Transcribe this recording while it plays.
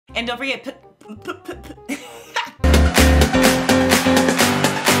And don't forget,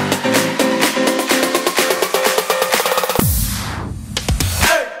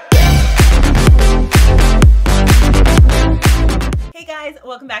 hey guys,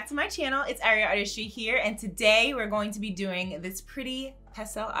 welcome back to my channel. It's Aryelle Artistry here, and today we're going to be doing this pretty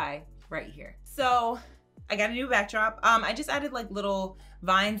pastel eye right here. So I got a new backdrop. I just added like little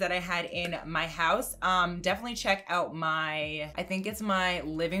vines that I had in my house. Definitely check out my, I think it's my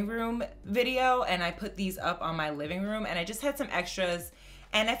living room video, and I put these up on my living room, and I just had some extras,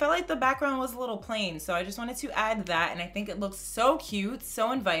 and I felt like the background was a little plain, so I just wanted to add that, and I think it looks so cute,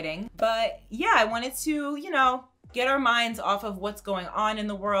 so inviting. But yeah, I wanted to, you know, get our minds off of what's going on in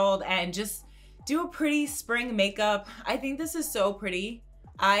the world and just do a pretty spring makeup. I think this is so pretty.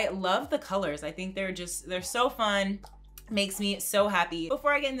 I love the colors. I think they're so fun. Makes me so happy.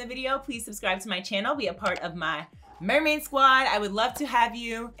 Before I get in the video, please subscribe to my channel, be a part of my mermaid squad. I would love to have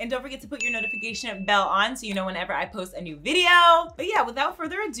you. And don't forget to put your notification bell on so you know whenever I post a new video. But yeah, without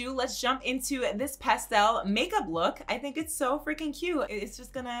further ado, let's jump into this pastel makeup look. I think it's so freaking cute. It's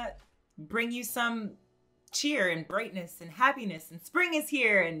just gonna bring you some cheer and brightness and happiness, and spring is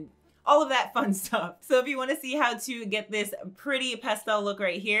here and all of that fun stuff. So if you want to see how to get this pretty pastel look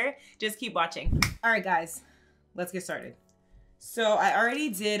right here, just keep watching. All right guys, let's get started. So I already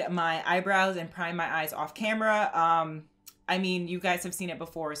did my eyebrows and primed my eyes off camera. I mean, you guys have seen it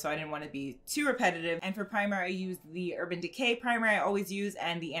before, so I didn't want to be too repetitive. And for primer, I used the Urban Decay primer I always use,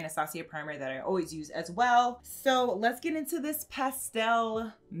 and the Anastasia primer that I always use as well. So let's get into this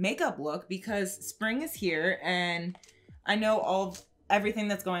pastel makeup look, because spring is here, and I know everything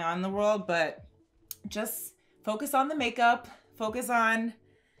that's going on in the world, but just focus on the makeup, focus on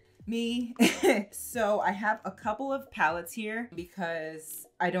me. So I have a couple of palettes here because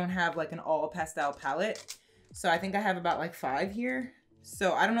I don't have like an all pastel palette. So I think I have about like 5 here.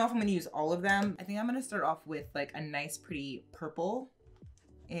 So I don't know if I'm gonna use all of them. I think I'm gonna start off with like a nice pretty purple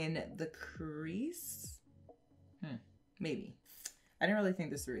in the crease. Maybe. I didn't really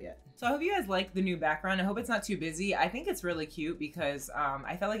think this through yet. So I hope you guys like the new background. I hope it's not too busy. I think it's really cute because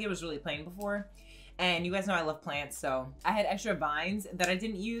I felt like it was really plain before. And you guys know I love plants, so I had extra vines that I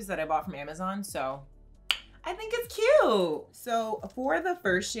didn't use that I bought from Amazon, so I think it's cute. So for the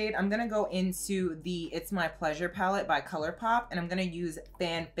first shade, I'm gonna go into the It's My Pleasure palette by Colourpop, and I'm gonna use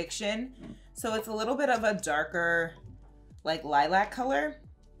Fan Fiction. So it's a little bit of a darker, like lilac color.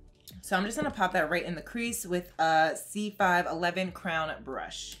 So I'm just gonna pop that right in the crease with a C511 crown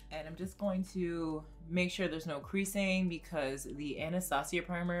brush. And I'm just going to make sure there's no creasing because the Anastasia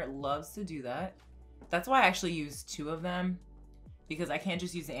primer loves to do that. That's why I actually use 2 of them, because I can't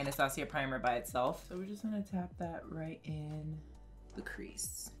just use the Anastasia primer by itself. So we're just gonna tap that right in the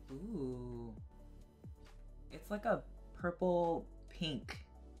crease. Ooh. It's like a purple pink.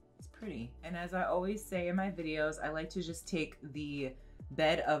 It's pretty. And as I always say in my videos, I like to just take the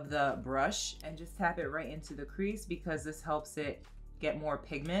bed of the brush and just tap it right into the crease, because this helps it get more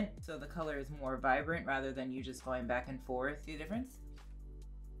pigment. So the color is more vibrant rather than you just going back and forth. See the difference?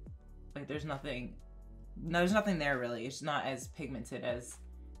 Like there's nothing there really. It's not as pigmented as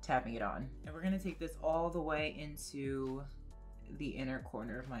tapping it on. And we're gonna take this all the way into the inner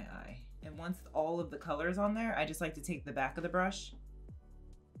corner of my eye. And once all of the color is on there, I just like to take the back of the brush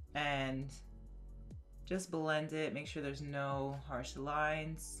and just blend it, make sure there's no harsh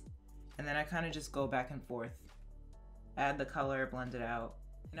lines. And then I kind of just go back and forth, add the color, blend it out.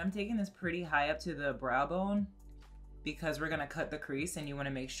 And I'm taking this pretty high up to the brow bone because we're gonna cut the crease and you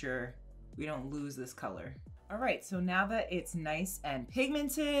wanna make sure we don't lose this color. All right, so now that it's nice and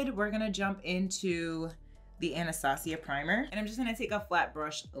pigmented, we're gonna jump into the Anastasia primer. And I'm just gonna take a flat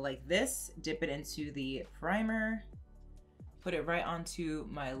brush like this, dip it into the primer, put it right onto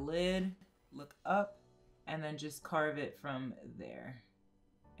my lid, look up, and then just carve it from there.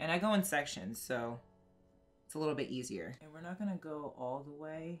 And I go in sections, so it's a little bit easier. And we're not gonna go all the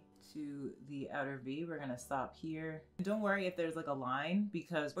way to the outer V. We're gonna stop here. Don't worry if there's like a line,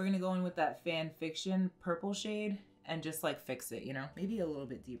 because we're gonna go in with that Fan Fiction purple shade and just like fix it, you know? Maybe a little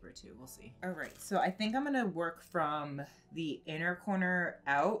bit deeper too, we'll see. All right, so I think I'm gonna work from the inner corner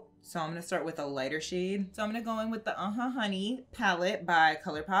out. So I'm gonna start with a lighter shade. So I'm gonna go in with the Honey palette by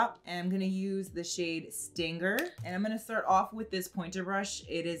Colourpop, and I'm gonna use the shade Stinger. And I'm gonna start off with this pointer brush.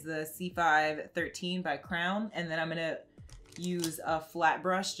 It is the C513 by Crown, and then I'm gonna use a flat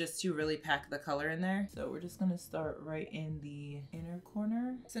brush just to really pack the color in there. So we're just gonna start right in the inner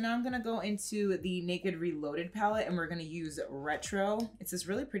corner. So now I'm gonna go into the Naked Reloaded palette and we're gonna use Retro. It's this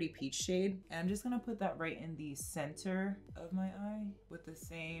really pretty peach shade. And I'm just gonna put that right in the center of my eye with the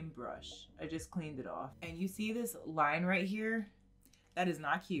same brush. I just cleaned it off. And you see this line right here? That is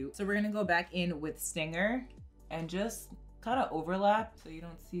not cute. So we're gonna go back in with Stinger and just kind of overlap so you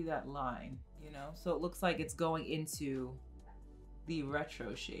don't see that line, you know? So it looks like it's going into the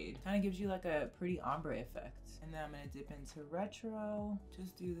retro shade. Kind of gives you like a pretty ombre effect. And then I'm gonna dip into retro,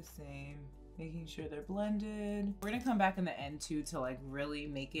 just do the same, making sure they're blended. We're gonna come back in the end too to like really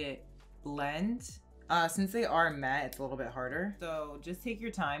make it blend. Since they are matte, it's a little bit harder. So just take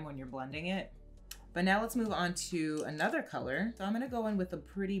your time when you're blending it. But now let's move on to another color. So I'm gonna go in with a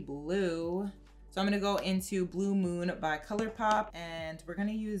pretty blue. So I'm gonna go into Blue Moon by Colourpop, and we're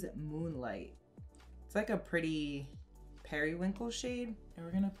gonna use Moonlight. It's like a pretty periwinkle shade, and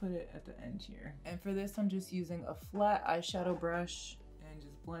we're gonna put it at the end here. And for this, I'm just using a flat eyeshadow brush and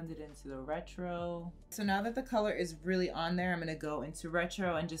just blend it into the retro. So now that the color is really on there, I'm gonna go into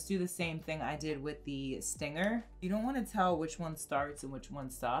retro and just do the same thing I did with the Stinger. You don't wanna tell which one starts and which one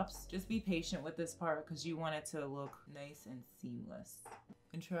stops. Just be patient with this part because you want it to look nice and seamless.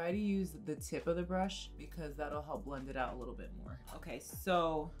 And try to use the tip of the brush because that'll help blend it out a little bit more. Okay,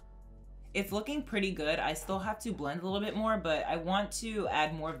 so it's looking pretty good. I still have to blend a little bit more, but I want to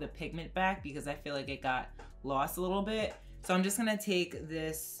add more of the pigment back because I feel like it got lost a little bit. So I'm just gonna take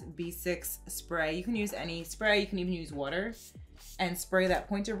this B6 spray. You can use any spray, you can even use water, and spray that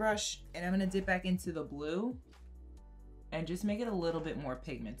pointer brush. And I'm gonna dip back into the blue and just make it a little bit more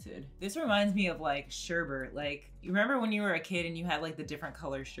pigmented. This reminds me of like sherbet. Like, you remember when you were a kid and you had like the different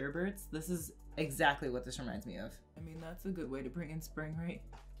color sherbets? This is exactly what this reminds me of. I mean, that's a good way to bring in spring, right?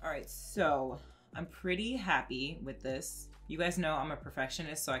 All right, so I'm pretty happy with this. You guys know I'm a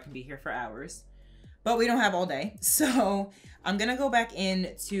perfectionist, so I can be here for hours, but we don't have all day. So I'm gonna go back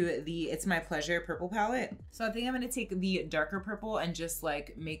into the It's My Pleasure purple palette. So I think I'm gonna take the darker purple and just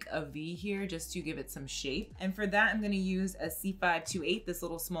like make a V here just to give it some shape. And for that, I'm gonna use a C528, this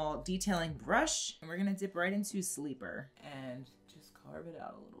little small detailing brush. And we're gonna dip right into Sleeper and just carve it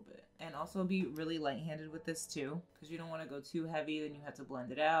out a little bit. And also be really light-handed with this too, because you don't want to go too heavy, then you have to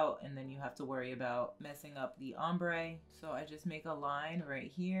blend it out, and then you have to worry about messing up the ombre. So I just make a line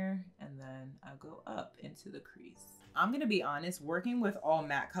right here, and then I'll go up into the crease. I'm gonna be honest, working with all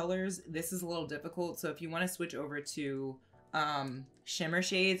matte colors, this is a little difficult. So if you want to switch over to shimmer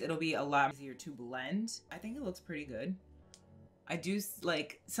shades, it'll be a lot easier to blend. I think it looks pretty good. I do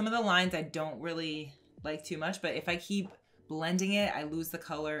like some of the lines I don't really like too much, but if I keep blending it, I lose the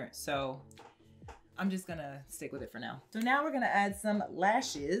color, so I'm just gonna stick with it for now. So now we're gonna add some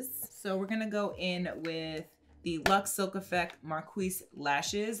lashes. So we're gonna go in with the Luxe Silk Effect Marquise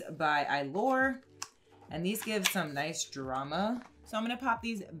Lashes by Aryelle, and these give some nice drama. So I'm gonna pop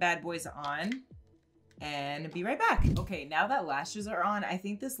these bad boys on and be right back. Okay, now that lashes are on, I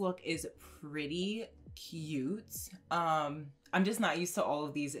think this look is pretty cute. I'm just not used to all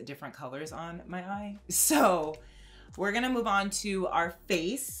of these different colors on my eye. So we're gonna move on to our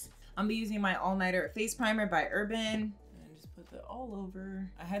face. I'm gonna be using my All Nighter Face Primer by Urban and just put that all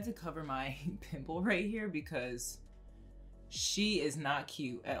over. I had to cover my pimple right here because she is not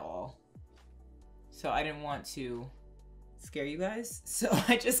cute at all. So I didn't want to scare you guys, so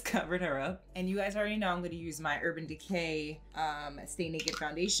I just covered her up. And you guys already know I'm gonna use my Urban Decay Stay Naked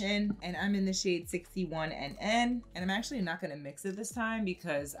Foundation, and I'm in the shade 61NN. And I'm actually not gonna mix it this time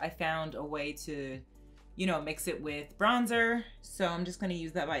because I found a way to, you know, mix it with bronzer. So I'm just gonna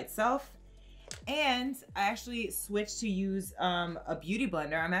use that by itself. And I actually switched to use a beauty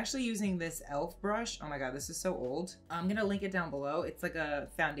blender. I'm actually using this e.l.f. brush. Oh my God, this is so old. I'm gonna link it down below. It's like a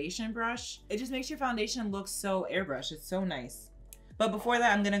foundation brush. It just makes your foundation look so airbrush. It's so nice. But before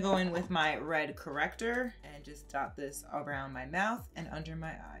that, I'm gonna go in with my red corrector and just dot this around my mouth and under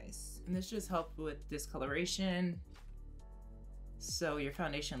my eyes. And this just helps with discoloration, so your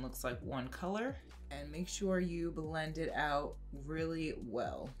foundation looks like one color. And make sure you blend it out really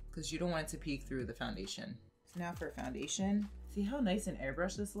well because you don't want it to peek through the foundation. So now for foundation, see how nice and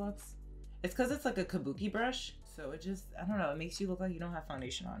airbrush this looks? It's because it's like a kabuki brush. So it just, I don't know, it makes you look like you don't have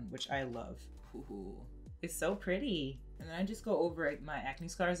foundation on, which I love. Ooh, it's so pretty. And then I just go over my acne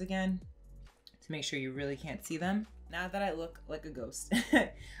scars again to make sure you really can't see them. Now that I look like a ghost,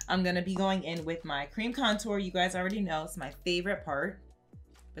 I'm gonna be going in with my cream contour. You guys already know it's my favorite part.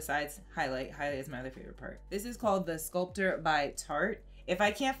 Besides highlight. Highlight is my other favorite part. This is called the Sculptor by Tarte. If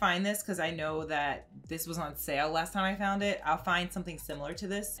I can't find this, because I know that this was on sale last time I found it, I'll find something similar to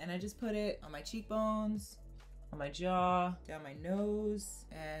this. And I just put it on my cheekbones, on my jaw, down my nose,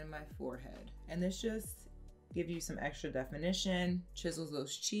 and my forehead. And this just gives you some extra definition, chisels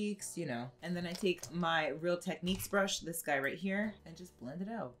those cheeks, you know. And then I take my Real Techniques brush, this guy right here, and just blend it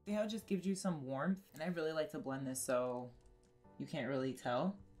out. See how it just gives you some warmth? And I really like to blend this so you can't really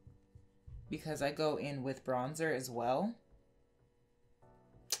tell because I go in with bronzer as well.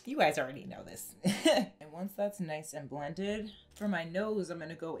 You guys already know this. And once that's nice and blended, for my nose, I'm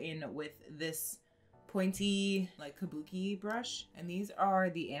gonna go in with this pointy like kabuki brush. And these are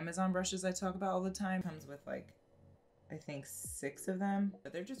the Amazon brushes I talk about all the time. Comes with like, I think 6 of them,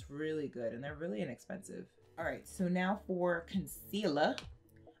 but they're just really good and they're really inexpensive. All right, so now for concealer,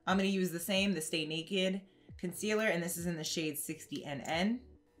 I'm gonna use the Stay Naked concealer, and this is in the shade 60NN.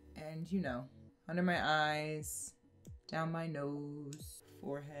 And you know, under my eyes, down my nose,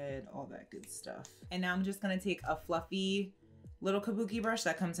 forehead, all that good stuff. And now I'm just gonna take a fluffy little kabuki brush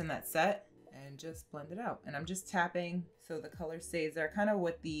that comes in that set and just blend it out. And I'm just tapping so the color stays there, kind of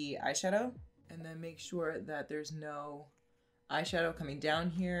with the eyeshadow. And then make sure that there's no eyeshadow coming down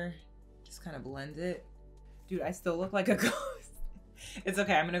here. Just kind of blend it. Dude, I still look like a ghost. It's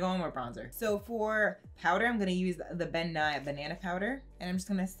okay, I'm gonna go in more bronzer. So for powder, I'm gonna use the Ben Nye banana powder. And I'm just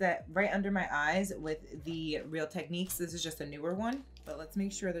gonna set right under my eyes with the Real Techniques. This is just a newer one, but let's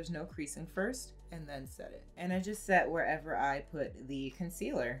make sure there's no creasing first and then set it. And I just set wherever I put the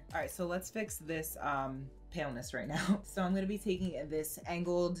concealer. All right, so let's fix this paleness right now. So I'm gonna be taking this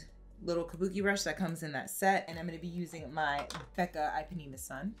angled little kabuki brush that comes in that set, and I'm going to be using my Becca Ipanema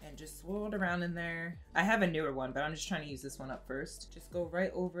Sun and just swirl it around in there. I have a newer one, but I'm just trying to use this one up first. Just go right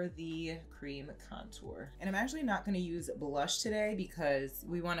over the cream contour. And I'm actually not going to use blush today because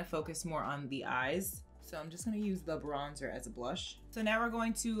we want to focus more on the eyes. So I'm just going to use the bronzer as a blush. So now we're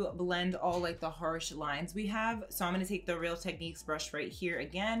going to blend all like the harsh lines we have. So I'm going to take the Real Techniques brush right here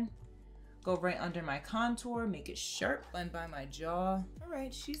again. Go right under my contour, make it sharp, blend by my jaw. All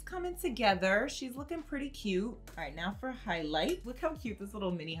right, she's coming together. She's looking pretty cute. All right, now for highlight. Look how cute this little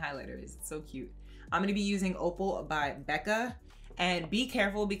mini highlighter is. It's so cute. I'm gonna be using Opal by Becca, and be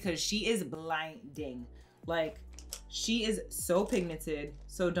careful because she is blinding. Like, she is so pigmented.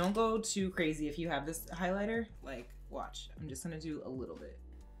 So don't go too crazy if you have this highlighter. Like, watch, I'm just gonna do a little bit.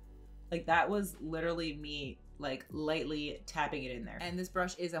 Like, that was literally me like lightly tapping it in there. And this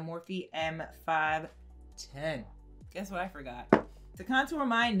brush is a Morphe M510. Guess what I forgot? To contour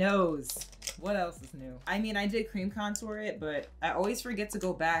my nose. What else is new? I mean, I did cream contour it, but I always forget to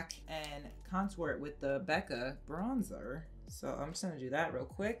go back and contour it with the Becca bronzer. So I'm just gonna do that real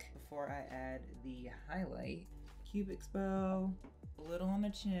quick before I add the highlight. Cubic bow, a little on the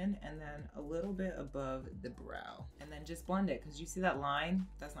chin, and then a little bit above the brow. And then just blend it, because you see that line?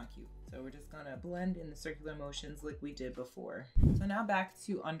 That's not cute. So we're just gonna blend in the circular motions like we did before. So now back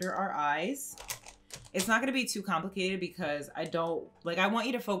to under our eyes. It's not gonna be too complicated because I want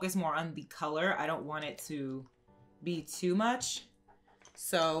you to focus more on the color. I don't want it to be too much.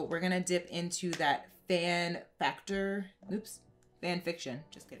 So we're gonna dip into that Fan Fiction,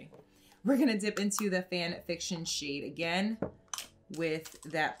 just kidding. We're gonna dip into the Fan Fiction shade again with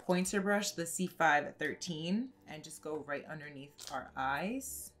that pointer brush, the C513, and just go right underneath our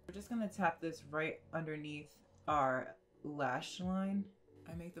eyes. We're just gonna tap this right underneath our lash line.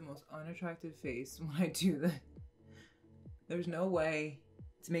 I make the most unattractive face when I do that. There's no way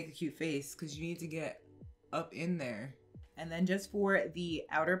to make a cute face because you need to get up in there. And then just for the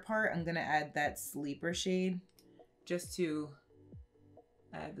outer part, I'm gonna add that Sleeper shade just to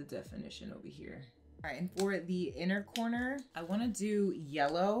add the definition over here. All right, and for the inner corner, I wanna do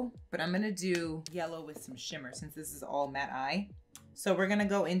yellow, but I'm gonna do yellow with some shimmer since this is all matte eye. So we're gonna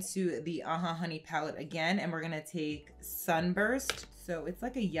go into the Honey palette again, and we're gonna take Sunburst. So it's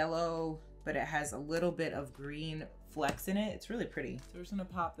like a yellow, but it has a little bit of green flecks in it. It's really pretty. So we're just gonna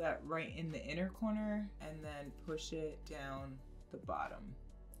pop that right in the inner corner and then push it down the bottom.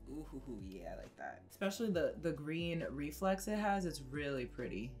 Ooh, yeah, I like that. Especially the green reflex it has, it's really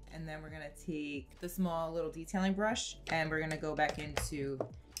pretty. And then we're gonna take the small little detailing brush and we're gonna go back into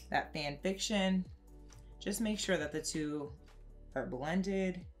that Fan Fiction. Just make sure that the two are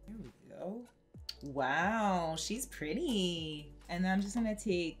blended. Here we go. Wow, she's pretty. And then I'm just gonna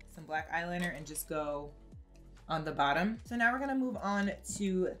take some black eyeliner and just go on the bottom. So now we're gonna move on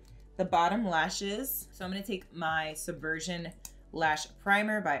to the bottom lashes. So I'm gonna take my Subversion Lash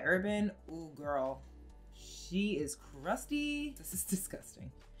Primer by Urban. Ooh, girl, she is crusty. This is disgusting.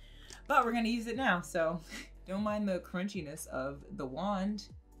 But we're gonna use it now, so don't mind the crunchiness of the wand.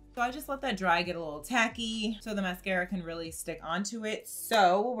 So I just let that dry, get a little tacky, so the mascara can really stick onto it.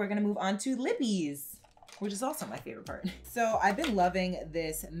 So we're gonna move on to lippies, which is also my favorite part. So I've been loving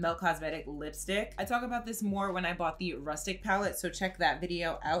this Melt Cosmetic lipstick. I talk about this more when I bought the Rustic palette, so check that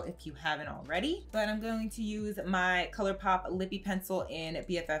video out if you haven't already. But I'm going to use my Colourpop Lippy Pencil in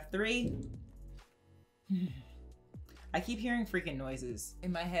BFF3. I keep hearing freaking noises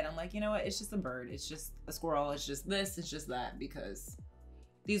in my head. I'm like, you know what? It's just a bird. It's just a squirrel. It's just this. It's just that, because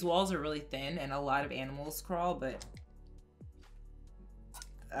these walls are really thin and a lot of animals crawl, but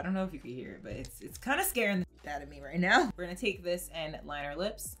I don't know if you can hear it, but it's kind of scaring the out of me right now. We're gonna take this and line our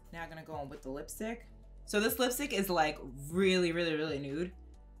lips. Now I'm gonna go in with the lipstick. So this lipstick is like really, really, really nude,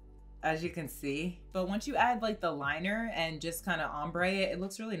 as you can see. But once you add like the liner and just kind of ombre it, it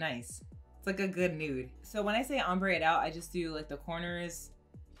looks really nice. It's like a good nude. So when I say ombre it out, I just do like the corners.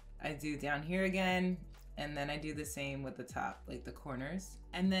 I do down here again, and then I do the same with the top, like the corners.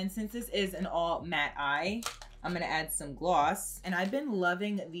 And then since this is an all matte eye, I'm gonna add some gloss. And I've been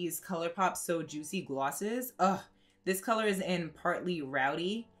loving these Colourpop So Juicy glosses. Ugh, this color is in partly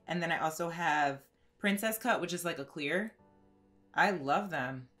Rowdy. And then I also have Princess Cut, which is like a clear. I love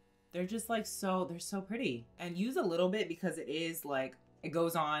them. They're just like they're so pretty. And use a little bit because it is like, it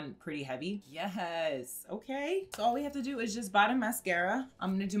goes on pretty heavy. Yes, okay. So all we have to do is just bottom mascara.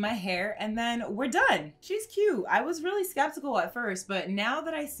 I'm gonna do my hair and then we're done. She's cute. I was really skeptical at first, but now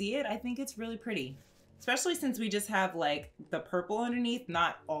that I see it, I think it's really pretty. Especially since we just have like the purple underneath,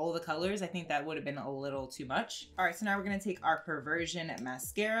 not all the colors. I think that would have been a little too much. All right, so now we're gonna take our Perversion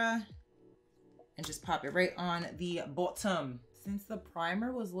mascara and just pop it right on the bottom. Since the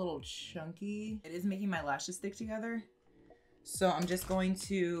primer was a little chunky, it is making my lashes stick together. So I'm just going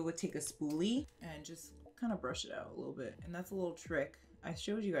to take a spoolie and just kind of brush it out a little bit. And that's a little trick. I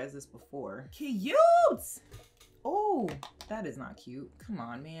showed you guys this before. Cute! Oh, that is not cute. Come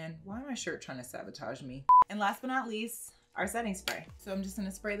on, man. Why am my shirt trying to sabotage me? And last but not least, our setting spray. So I'm just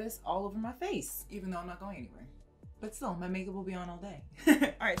gonna spray this all over my face, even though I'm not going anywhere. But still, my makeup will be on all day.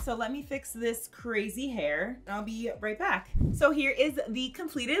 All right, so let me fix this crazy hair and I'll be right back. So here is the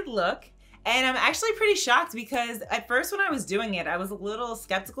completed look. And I'm actually pretty shocked because at first when I was doing it, I was a little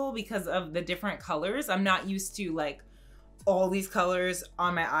skeptical because of the different colors. I'm not used to like all these colors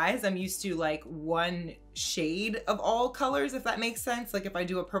on my eyes. I'm used to like one shade of all colors, if that makes sense. Like if I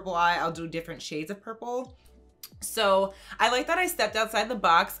do a purple eye, I'll do different shades of purple. So I like that I stepped outside the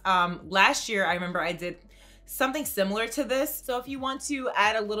box. Last year, I remember I did something similar to this. So if you want to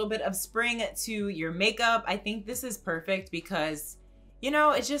add a little bit of spring to your makeup, I think this is perfect because, you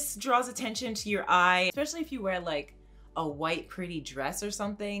know, it just draws attention to your eye, especially if you wear like a white pretty dress or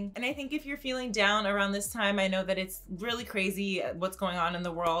something. And I think if you're feeling down around this time, I know that it's really crazy what's going on in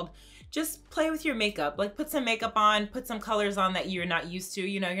the world. Just play with your makeup, like put some makeup on, put some colors on that you're not used to.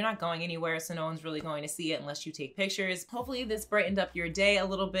 You know, you're not going anywhere, so no one's really going to see it unless you take pictures. Hopefully this brightened up your day a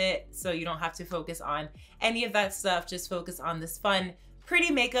little bit so you don't have to focus on any of that stuff. Just focus on this fun,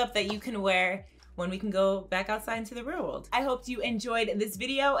 pretty makeup that you can wear when we can go back outside into the real world. I hope you enjoyed this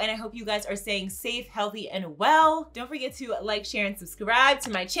video and I hope you guys are staying safe, healthy, and well. Don't forget to like, share, and subscribe to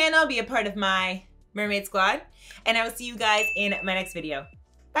my channel. Be a part of my mermaid squad. And I will see you guys in my next video.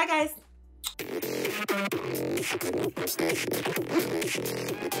 Bye, guys.